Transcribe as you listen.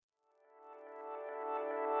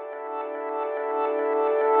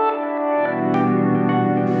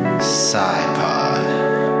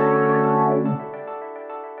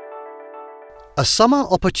A summer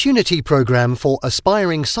opportunity program for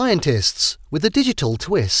aspiring scientists with a digital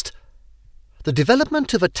twist. The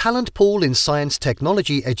development of a talent pool in science,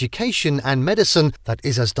 technology, education and medicine that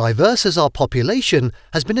is as diverse as our population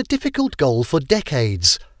has been a difficult goal for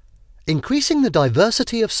decades. Increasing the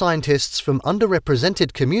diversity of scientists from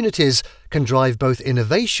underrepresented communities can drive both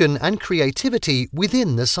innovation and creativity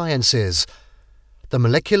within the sciences. The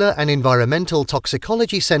Molecular and Environmental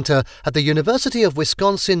Toxicology Center at the University of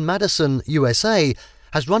Wisconsin-Madison, USA,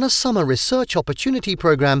 has run a summer research opportunity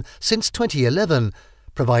program since 2011,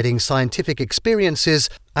 providing scientific experiences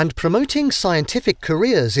and promoting scientific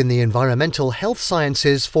careers in the environmental health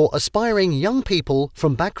sciences for aspiring young people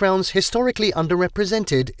from backgrounds historically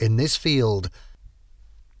underrepresented in this field.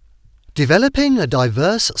 Developing a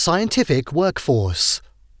diverse scientific workforce.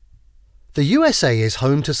 The USA is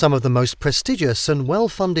home to some of the most prestigious and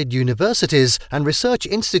well-funded universities and research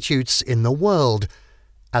institutes in the world.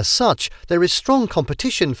 As such, there is strong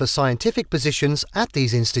competition for scientific positions at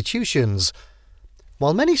these institutions.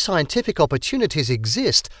 While many scientific opportunities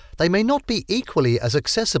exist, they may not be equally as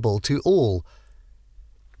accessible to all.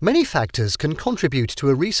 Many factors can contribute to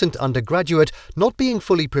a recent undergraduate not being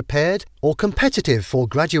fully prepared or competitive for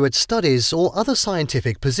graduate studies or other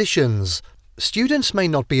scientific positions. Students may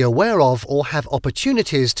not be aware of or have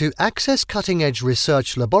opportunities to access cutting-edge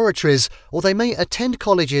research laboratories, or they may attend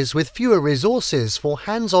colleges with fewer resources for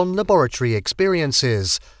hands-on laboratory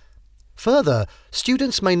experiences. Further,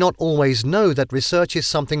 students may not always know that research is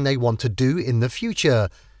something they want to do in the future.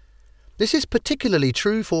 This is particularly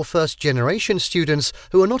true for first-generation students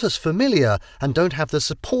who are not as familiar and don't have the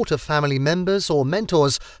support of family members or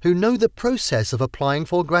mentors who know the process of applying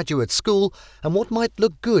for graduate school and what might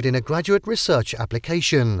look good in a graduate research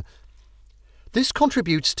application. This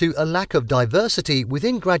contributes to a lack of diversity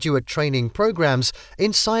within graduate training programs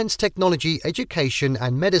in science, technology, education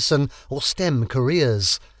and medicine or STEM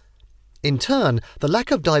careers. In turn, the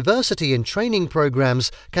lack of diversity in training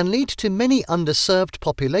programs can lead to many underserved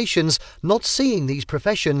populations not seeing these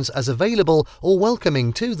professions as available or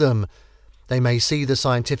welcoming to them. They may see the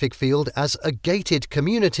scientific field as a gated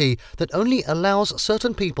community that only allows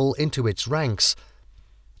certain people into its ranks.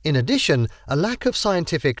 In addition, a lack of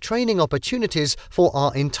scientific training opportunities for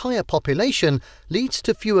our entire population leads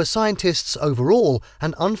to fewer scientists overall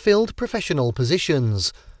and unfilled professional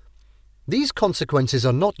positions. These consequences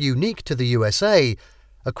are not unique to the USA.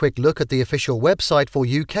 A quick look at the official website for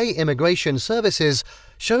UK Immigration Services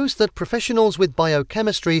shows that professionals with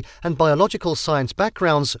biochemistry and biological science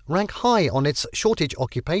backgrounds rank high on its shortage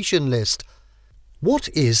occupation list. What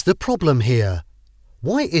is the problem here?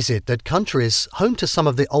 Why is it that countries home to some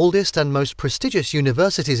of the oldest and most prestigious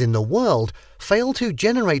universities in the world fail to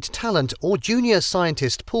generate talent or junior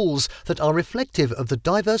scientist pools that are reflective of the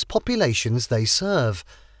diverse populations they serve?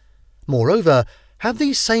 Moreover, have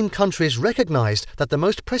these same countries recognized that the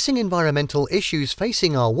most pressing environmental issues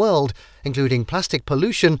facing our world, including plastic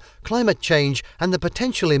pollution, climate change, and the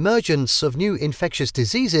potential emergence of new infectious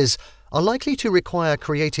diseases, are likely to require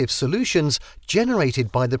creative solutions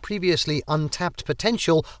generated by the previously untapped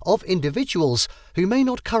potential of individuals who may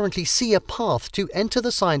not currently see a path to enter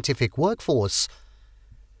the scientific workforce?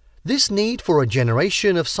 This need for a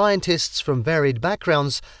generation of scientists from varied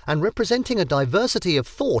backgrounds and representing a diversity of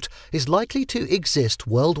thought is likely to exist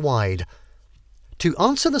worldwide. To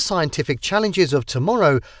answer the scientific challenges of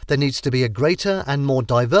tomorrow, there needs to be a greater and more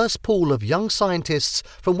diverse pool of young scientists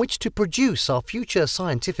from which to produce our future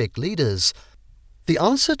scientific leaders. The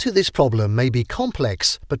answer to this problem may be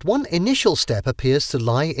complex, but one initial step appears to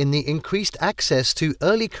lie in the increased access to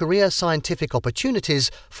early career scientific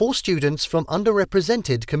opportunities for students from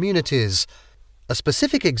underrepresented communities. A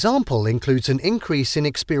specific example includes an increase in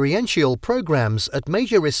experiential programs at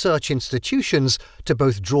major research institutions to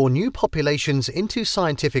both draw new populations into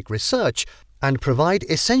scientific research and provide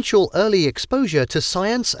essential early exposure to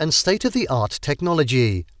science and state-of-the-art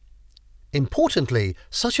technology. Importantly,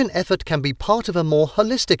 such an effort can be part of a more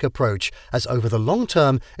holistic approach, as over the long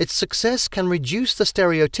term, its success can reduce the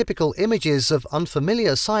stereotypical images of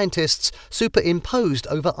unfamiliar scientists superimposed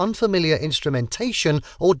over unfamiliar instrumentation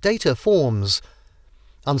or data forms.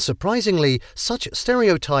 Unsurprisingly, such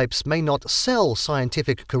stereotypes may not sell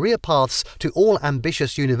scientific career paths to all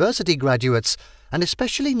ambitious university graduates, and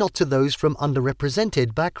especially not to those from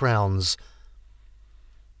underrepresented backgrounds.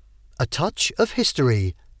 A touch of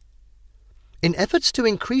history. In efforts to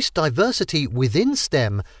increase diversity within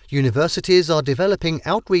STEM, universities are developing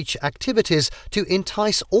outreach activities to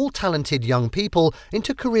entice all talented young people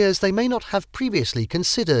into careers they may not have previously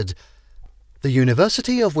considered. The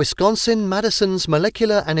University of Wisconsin-Madison's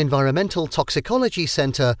Molecular and Environmental Toxicology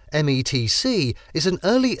Center, METC, is an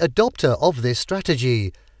early adopter of this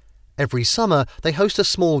strategy. Every summer, they host a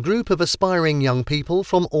small group of aspiring young people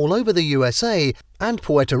from all over the USA and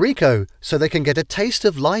Puerto Rico so they can get a taste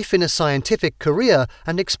of life in a scientific career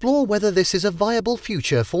and explore whether this is a viable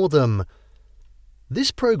future for them.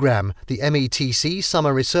 This program, the METC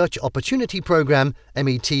Summer Research Opportunity Program,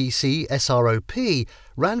 METC SROP,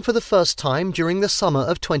 ran for the first time during the summer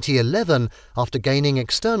of 2011 after gaining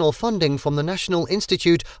external funding from the National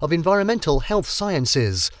Institute of Environmental Health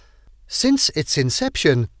Sciences. Since its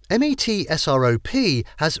inception, MET-SROP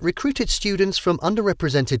has recruited students from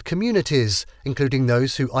underrepresented communities, including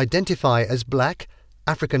those who identify as Black,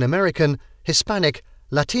 African American, Hispanic,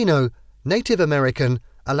 Latino, Native American,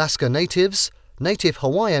 Alaska Natives, Native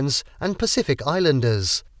Hawaiians, and Pacific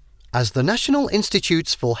Islanders. As the National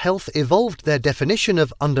Institutes for Health evolved their definition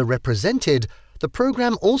of underrepresented, the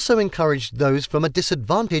program also encouraged those from a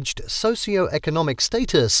disadvantaged socio-economic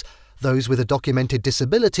status, those with a documented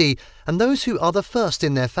disability, and those who are the first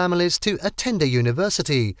in their families to attend a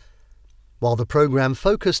university. While the program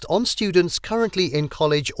focused on students currently in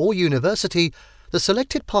college or university, the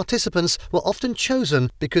selected participants were often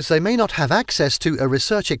chosen because they may not have access to a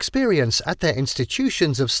research experience at their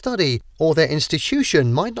institutions of study, or their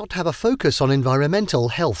institution might not have a focus on environmental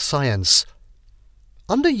health science.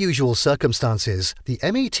 Under usual circumstances, the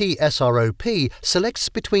MET-SROP selects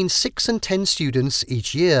between 6 and 10 students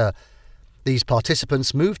each year. These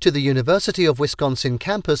participants move to the University of Wisconsin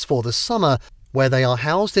campus for the summer, where they are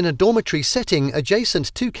housed in a dormitory setting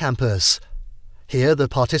adjacent to campus. Here, the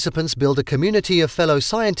participants build a community of fellow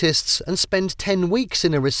scientists and spend 10 weeks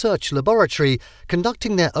in a research laboratory,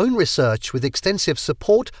 conducting their own research with extensive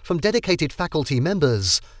support from dedicated faculty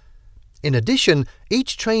members. In addition,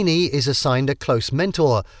 each trainee is assigned a close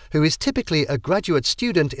mentor, who is typically a graduate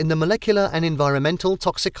student in the Molecular and Environmental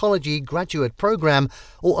Toxicology graduate program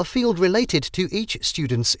or a field related to each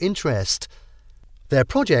student's interest. Their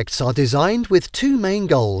projects are designed with 2 main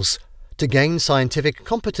goals: to gain scientific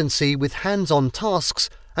competency with hands-on tasks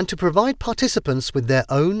and to provide participants with their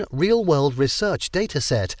own real-world research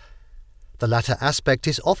dataset. The latter aspect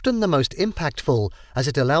is often the most impactful, as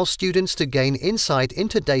it allows students to gain insight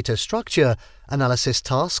into data structure, analysis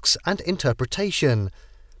tasks, and interpretation.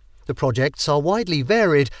 The projects are widely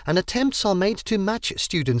varied and attempts are made to match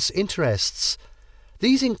students' interests.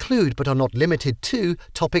 These include, but are not limited to,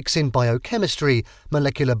 topics in biochemistry,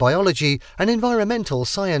 molecular biology, and environmental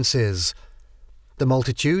sciences. The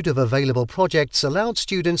multitude of available projects allowed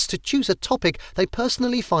students to choose a topic they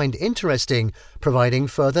personally find interesting, providing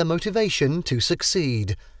further motivation to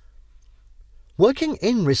succeed. Working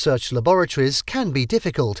in research laboratories can be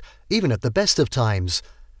difficult, even at the best of times.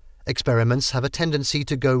 Experiments have a tendency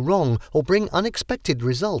to go wrong or bring unexpected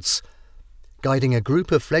results. Guiding a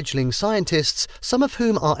group of fledgling scientists, some of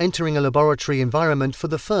whom are entering a laboratory environment for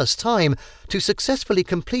the first time, to successfully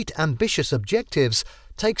complete ambitious objectives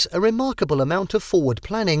takes a remarkable amount of forward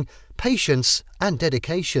planning, patience, and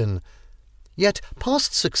dedication. Yet,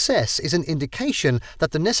 past success is an indication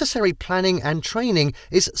that the necessary planning and training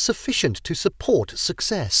is sufficient to support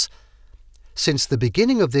success. Since the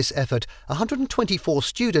beginning of this effort, 124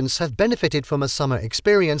 students have benefited from a summer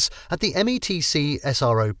experience at the METC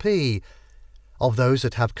SROP. Of those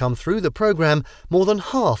that have come through the program, more than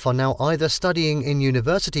half are now either studying in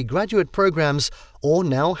university graduate programs or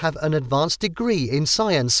now have an advanced degree in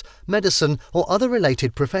science, medicine, or other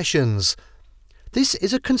related professions. This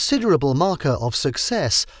is a considerable marker of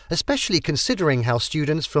success, especially considering how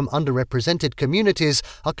students from underrepresented communities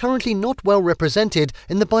are currently not well represented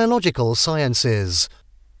in the biological sciences.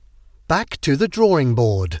 Back to the drawing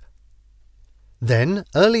board. Then,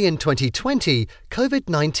 early in 2020,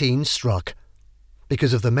 COVID-19 struck.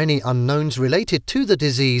 Because of the many unknowns related to the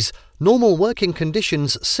disease, normal working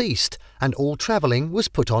conditions ceased and all travelling was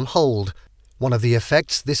put on hold. One of the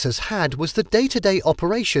effects this has had was the day-to-day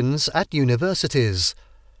operations at universities.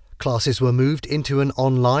 Classes were moved into an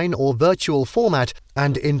online or virtual format,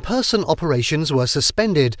 and in-person operations were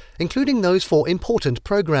suspended, including those for important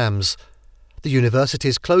programs. The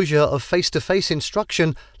university's closure of face-to-face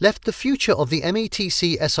instruction left the future of the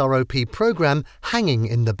METC SROP program hanging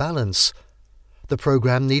in the balance. The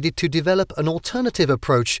program needed to develop an alternative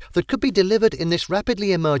approach that could be delivered in this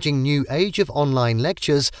rapidly emerging new age of online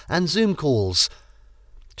lectures and Zoom calls.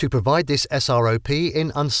 To provide this SROP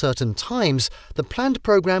in uncertain times, the planned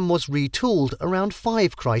program was retooled around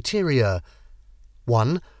 5 criteria.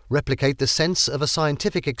 1. Replicate the sense of a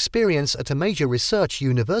scientific experience at a major research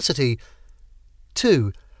university.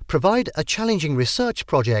 2. Provide a challenging research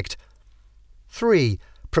project. 3.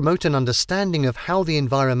 promote an understanding of how the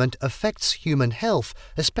environment affects human health,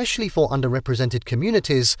 especially for underrepresented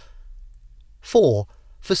communities. 4.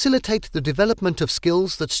 Facilitate the development of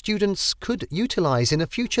skills that students could utilize in a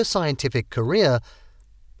future scientific career.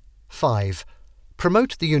 5.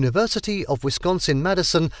 Promote the University of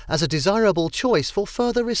Wisconsin-Madison as a desirable choice for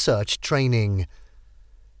further research training.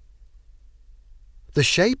 The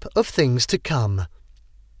shape of things to come.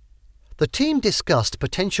 The team discussed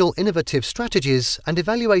potential innovative strategies and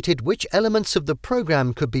evaluated which elements of the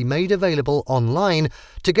program could be made available online,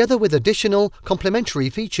 together with additional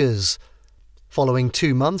complementary features. Following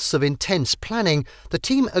 2 months of intense planning, the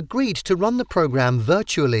team agreed to run the program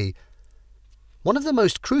virtually. One of the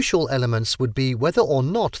most crucial elements would be whether or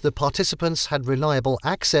not the participants had reliable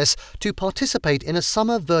access to participate in a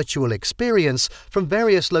summer virtual experience from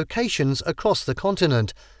various locations across the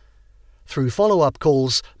continent. Through follow-up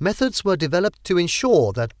calls, methods were developed to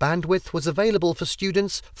ensure that bandwidth was available for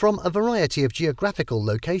students from a variety of geographical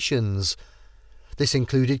locations. This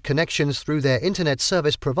included connections through their internet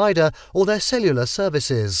service provider or their cellular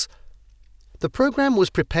services. The program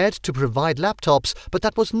was prepared to provide laptops, but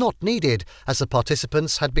that was not needed, as the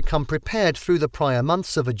participants had become prepared through the prior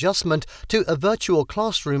months of adjustment to a virtual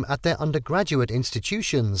classroom at their undergraduate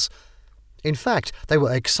institutions. In fact, they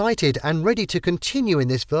were excited and ready to continue in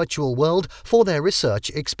this virtual world for their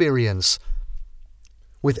research experience.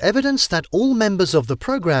 With evidence that all members of the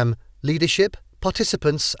program, leadership,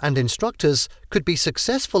 participants and instructors could be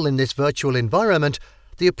successful in this virtual environment,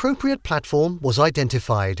 the appropriate platform was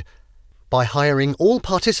identified. By hiring all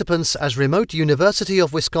participants as remote University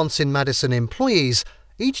of Wisconsin-Madison employees,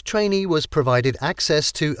 each trainee was provided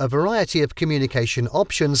access to a variety of communication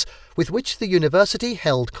options with which the university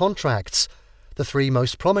held contracts. The 3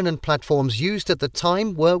 most prominent platforms used at the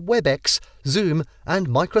time were WebEx, Zoom, and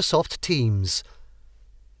Microsoft Teams.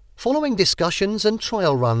 Following discussions and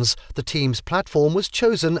trial runs, the Teams platform was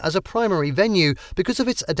chosen as a primary venue because of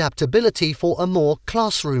its adaptability for a more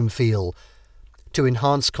classroom feel. To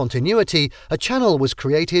enhance continuity, a channel was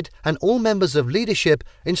created and all members of leadership,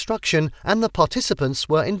 instruction and the participants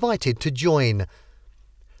were invited to join.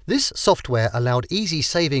 This software allowed easy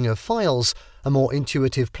saving of files, a more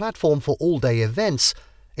intuitive platform for all-day events,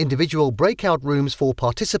 individual breakout rooms for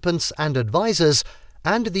participants and advisors,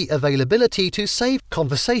 and the availability to save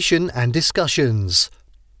conversation and discussions.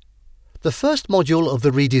 The first module of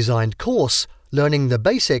the redesigned course, Learning the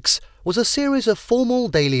Basics, was a series of formal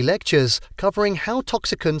daily lectures covering how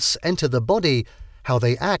toxicants enter the body, how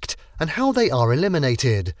they act, and how they are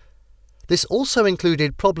eliminated. This also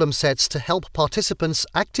included problem sets to help participants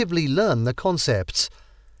actively learn the concepts.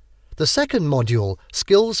 The second module,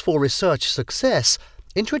 Skills for Research Success,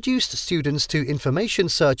 introduced students to information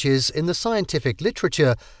searches in the scientific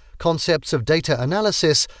literature, concepts of data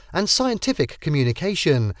analysis, and scientific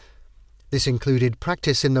communication. This included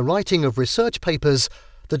practice in the writing of research papers,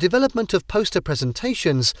 the development of poster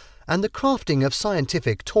presentations, and the crafting of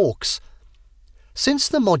scientific talks. Since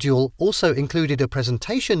the module also included a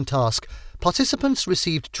presentation task, participants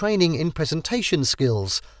received training in presentation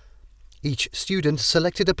skills. Each student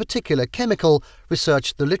selected a particular chemical,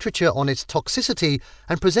 researched the literature on its toxicity,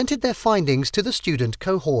 and presented their findings to the student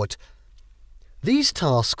cohort. These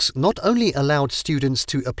tasks not only allowed students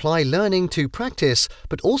to apply learning to practice,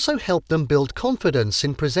 but also helped them build confidence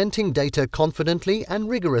in presenting data confidently and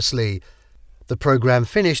rigorously. The program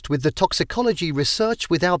finished with the Toxicology Research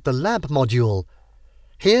Without the Lab module.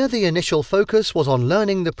 Here, the initial focus was on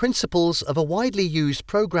learning the principles of a widely used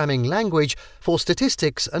programming language for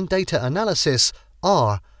statistics and data analysis,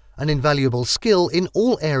 R, an invaluable skill in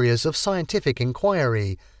all areas of scientific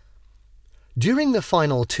inquiry. During the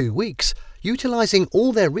final 2 weeks, utilizing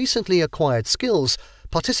all their recently acquired skills,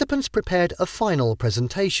 participants prepared a final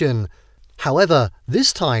presentation. However,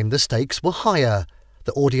 this time the stakes were higher.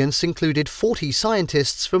 The audience included 40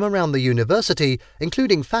 scientists from around the university,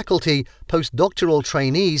 including faculty, postdoctoral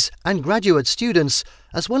trainees, and graduate students,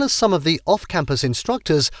 as well as some of the off-campus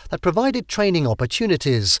instructors that provided training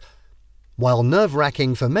opportunities. While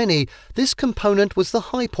nerve-wracking for many, this component was the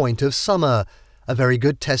high point of summer, a very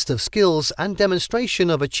good test of skills and demonstration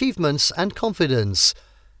of achievements and confidence.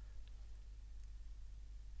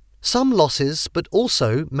 Some losses, but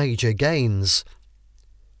also major gains.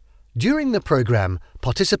 During the program,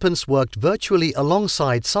 participants worked virtually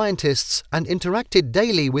alongside scientists and interacted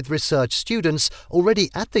daily with research students already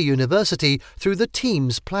at the university through the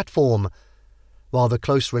Teams platform. While the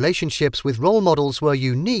close relationships with role models were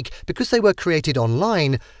unique because they were created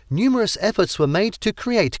online, numerous efforts were made to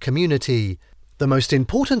create community. The most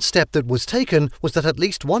important step that was taken was that at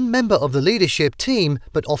least one member of the leadership team,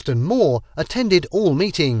 but often more, attended all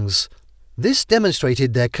meetings. This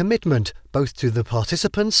demonstrated their commitment both to the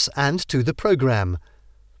participants and to the program.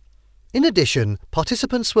 In addition,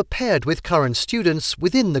 participants were paired with current students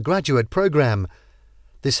within the graduate program.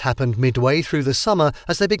 This happened midway through the summer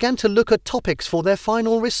as they began to look at topics for their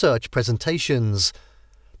final research presentations.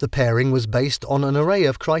 The pairing was based on an array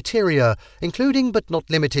of criteria, including but not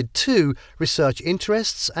limited to research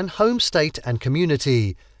interests and home state and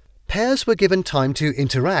community. Pairs were given time to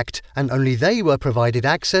interact, and only they were provided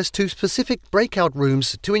access to specific breakout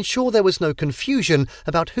rooms to ensure there was no confusion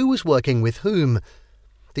about who was working with whom.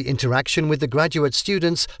 The interaction with the graduate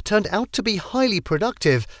students turned out to be highly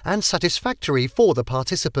productive and satisfactory for the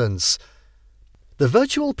participants. The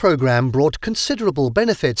virtual program brought considerable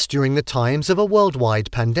benefits during the times of a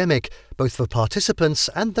worldwide pandemic, both for participants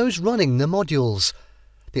and those running the modules.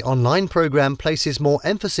 The online program places more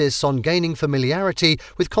emphasis on gaining familiarity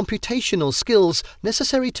with computational skills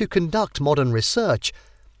necessary to conduct modern research.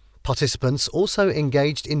 Participants also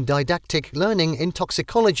engaged in didactic learning in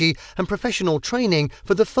toxicology and professional training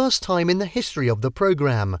for the first time in the history of the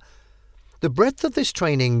program. The breadth of this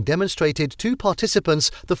training demonstrated to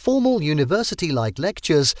participants the formal university-like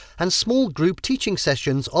lectures and small group teaching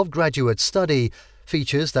sessions of graduate study,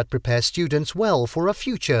 features that prepare students well for a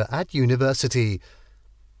future at university.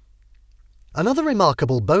 Another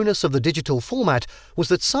remarkable bonus of the digital format was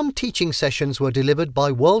that some teaching sessions were delivered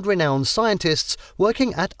by world-renowned scientists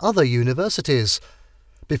working at other universities.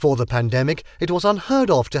 Before the pandemic, it was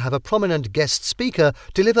unheard of to have a prominent guest speaker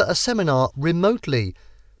deliver a seminar remotely.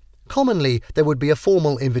 Commonly, there would be a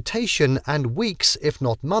formal invitation and weeks, if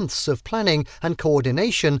not months, of planning and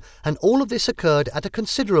coordination, and all of this occurred at a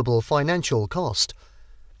considerable financial cost.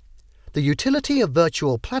 The utility of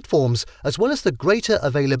virtual platforms, as well as the greater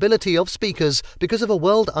availability of speakers because of a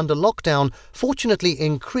world under lockdown, fortunately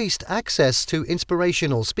increased access to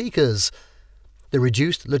inspirational speakers. The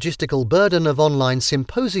reduced logistical burden of online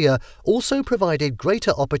symposia also provided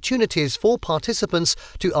greater opportunities for participants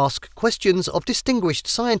to ask questions of distinguished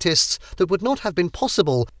scientists that would not have been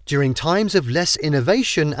possible during times of less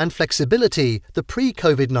innovation and flexibility, the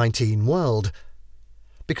pre-COVID-19 world.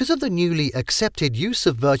 Because of the newly accepted use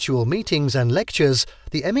of virtual meetings and lectures,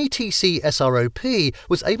 the METC SROP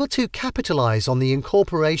was able to capitalize on the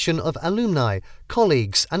incorporation of alumni,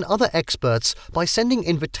 colleagues, and other experts by sending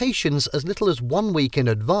invitations as little as 1 week in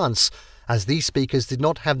advance, as these speakers did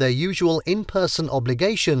not have their usual in-person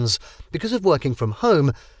obligations because of working from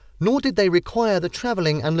home, nor did they require the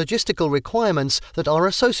traveling and logistical requirements that are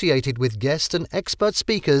associated with guest and expert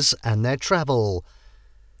speakers and their travel.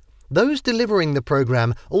 Those delivering the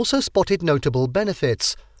program also spotted notable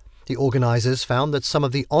benefits. The organizers found that some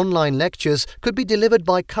of the online lectures could be delivered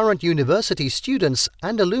by current university students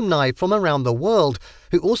and alumni from around the world,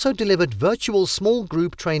 who also delivered virtual small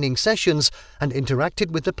group training sessions and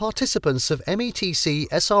interacted with the participants of METC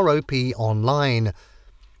SROP online.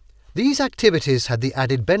 These activities had the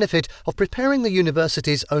added benefit of preparing the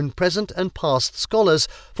university's own present and past scholars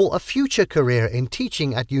for a future career in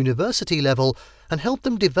teaching at university level and helped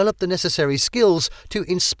them develop the necessary skills to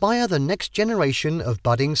inspire the next generation of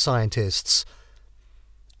budding scientists.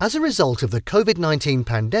 As a result of the COVID-19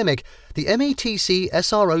 pandemic, the METC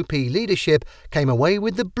SROP leadership came away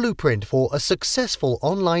with the blueprint for a successful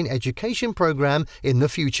online education program in the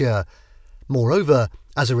future. Moreover,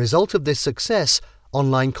 as a result of this success,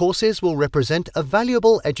 online courses will represent a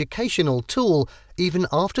valuable educational tool even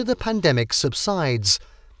after the pandemic subsides.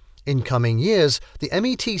 In coming years, the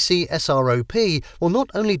METC SROP will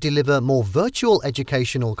not only deliver more virtual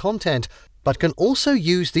educational content, but can also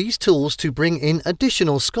use these tools to bring in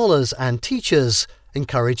additional scholars and teachers,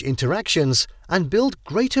 encourage interactions, and build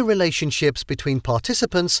greater relationships between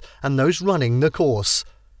participants and those running the course.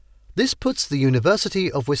 This puts the University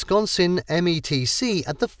of Wisconsin METC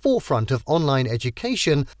at the forefront of online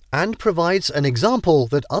education and provides an example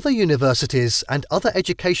that other universities and other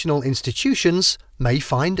educational institutions may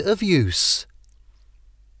find of use.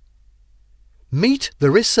 Meet the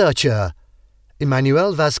researcher.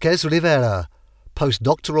 Emmanuel Vazquez Rivera,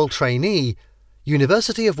 postdoctoral trainee,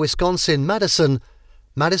 University of Wisconsin-Madison,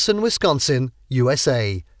 Madison, Wisconsin,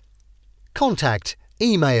 USA. Contact,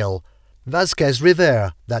 email, Vazquez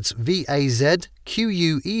Rivera, that's VAZQUEZRIVER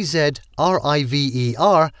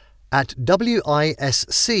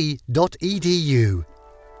 @wisc.edu.